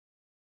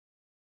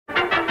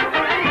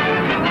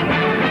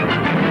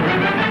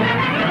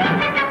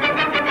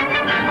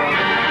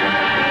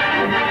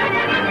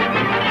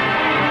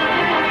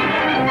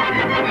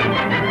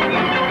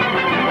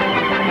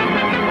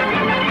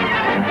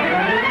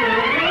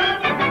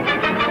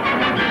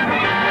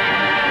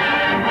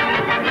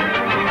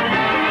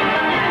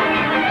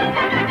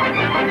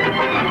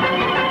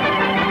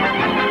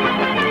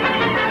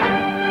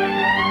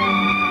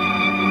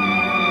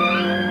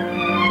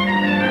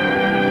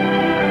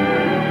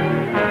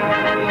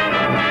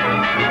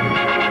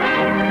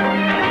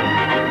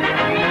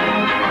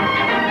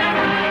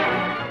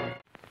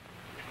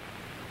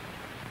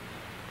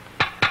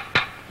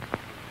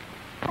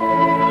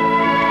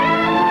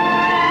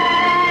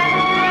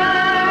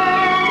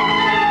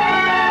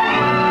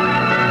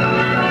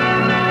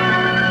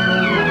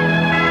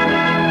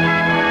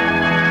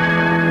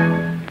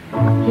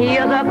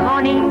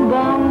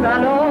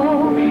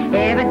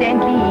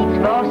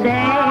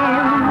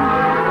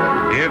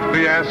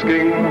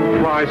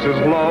prices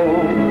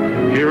low,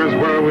 here is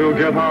where we'll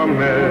get our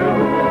mail.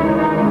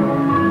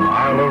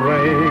 I'll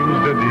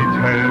arrange the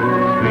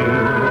details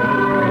here.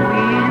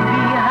 We'll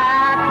be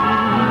happy.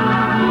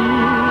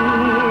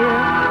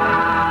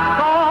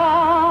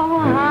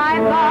 Oh,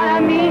 I've got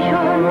a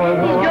mission.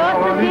 It's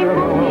just a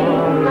simple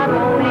thing. I've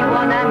only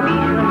one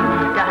ambition,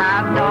 to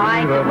have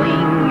time to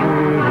bring you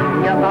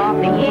your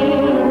coffee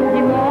in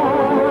the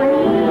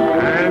morning.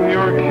 And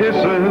your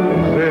kisses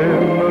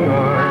in the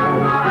night.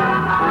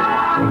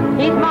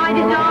 It's my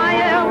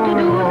desire to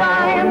do as I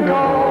am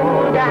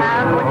told, to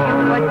have what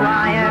you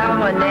admire,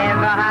 will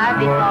never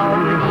have it all,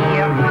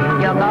 dear.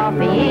 Your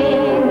coffee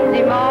in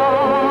the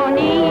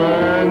morning.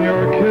 And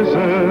your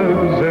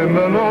kisses in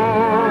the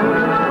night.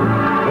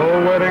 The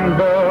wedding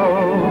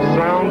bells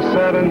sound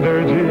sad and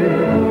dirty.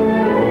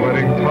 The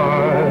wedding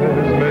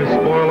ties may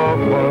spoil our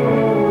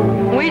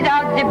fun.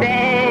 Without the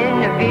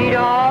benefit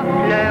of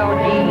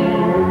clergy,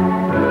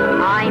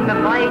 I'm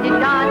afraid it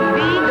can't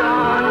be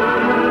done.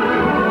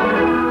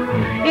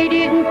 It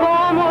isn't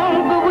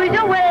formal, but with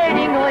a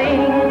wedding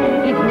ring,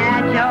 it's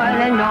natural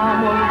and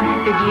normal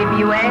to give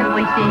you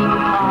everything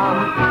from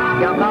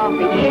your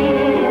coffee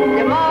in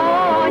the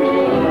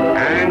morning.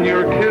 And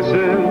your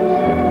kisses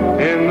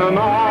in the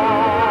night.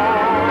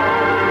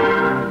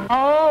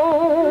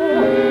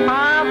 Oh,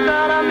 I've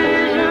got a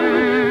mission,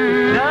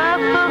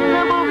 just a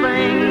simple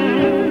thing.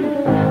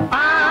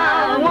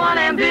 I've one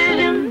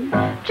ambition,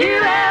 to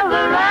have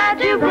the right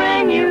to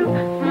bring you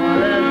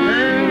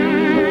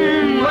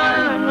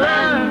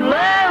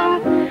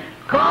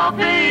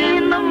coffee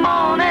in the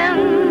morning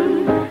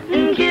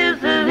and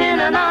kisses in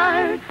the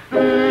night.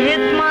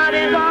 It's my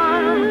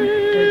desire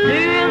to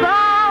do as I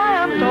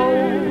am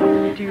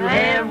told, to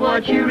have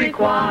what you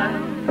require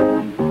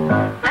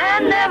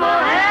and never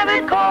have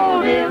it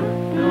cold, dear.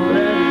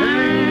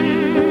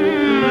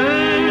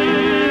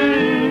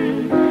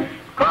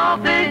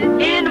 Coffee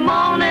in the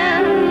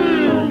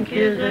morning,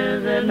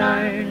 kisses at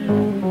night.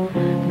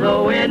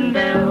 The wind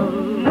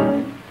bells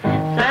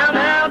sound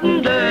out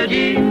and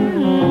dirty.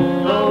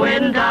 The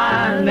wind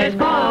ties may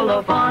spoil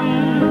the fun.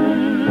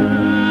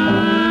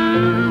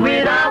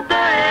 Without the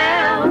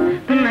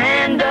help and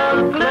hand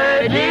of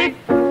clergy,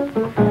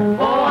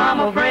 oh, I'm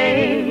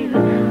afraid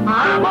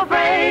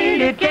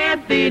it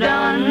can't be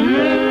done.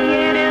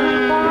 It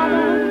isn't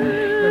formal,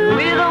 but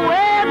with a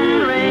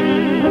wedding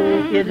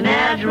ring, it's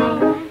natural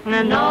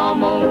and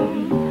normal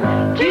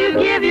to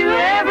give you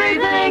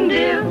everything,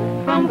 dear,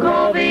 from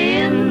coffee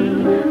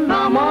in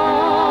the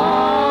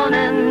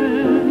morning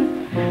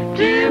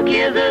to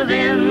kisses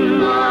in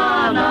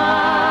the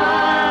night.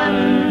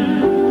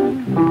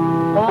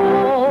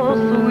 Oh,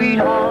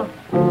 sweetheart,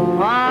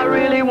 I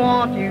really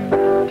want you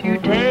to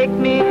take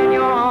me in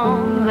your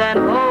arms and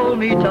hold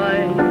me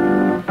tight.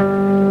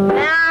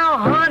 Now,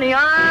 honey,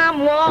 I'm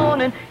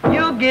warning,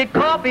 you'll get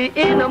coffee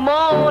in the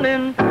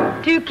morning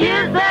to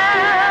kisses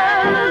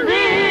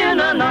in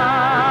the night.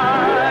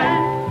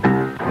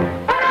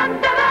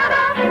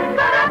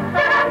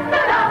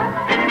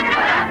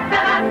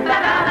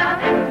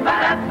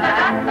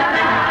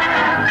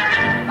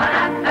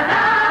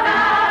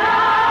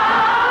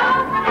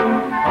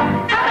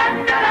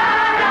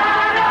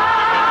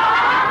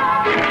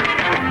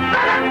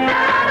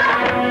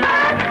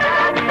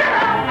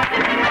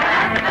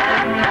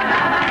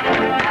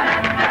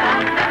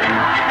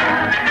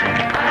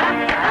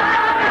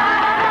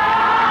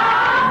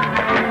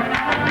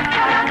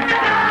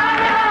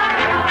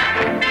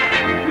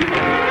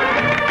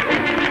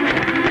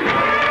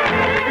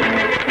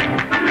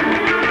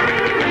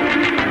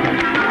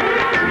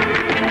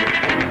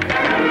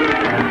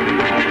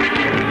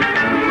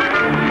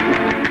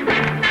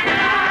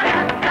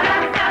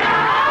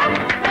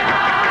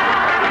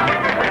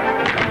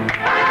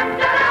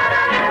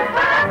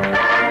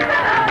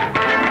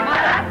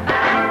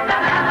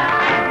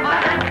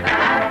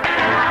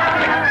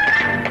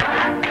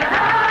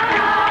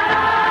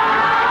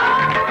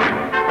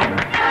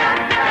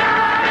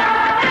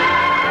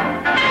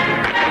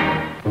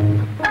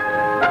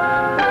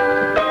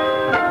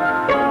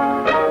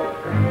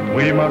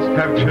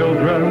 Have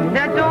children.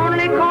 That's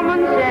only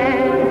common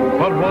sense.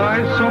 But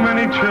why so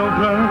many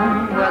children?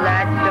 Well,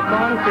 that's the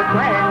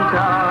consequence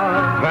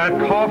of that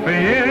coffee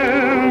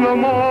in the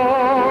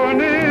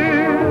morning.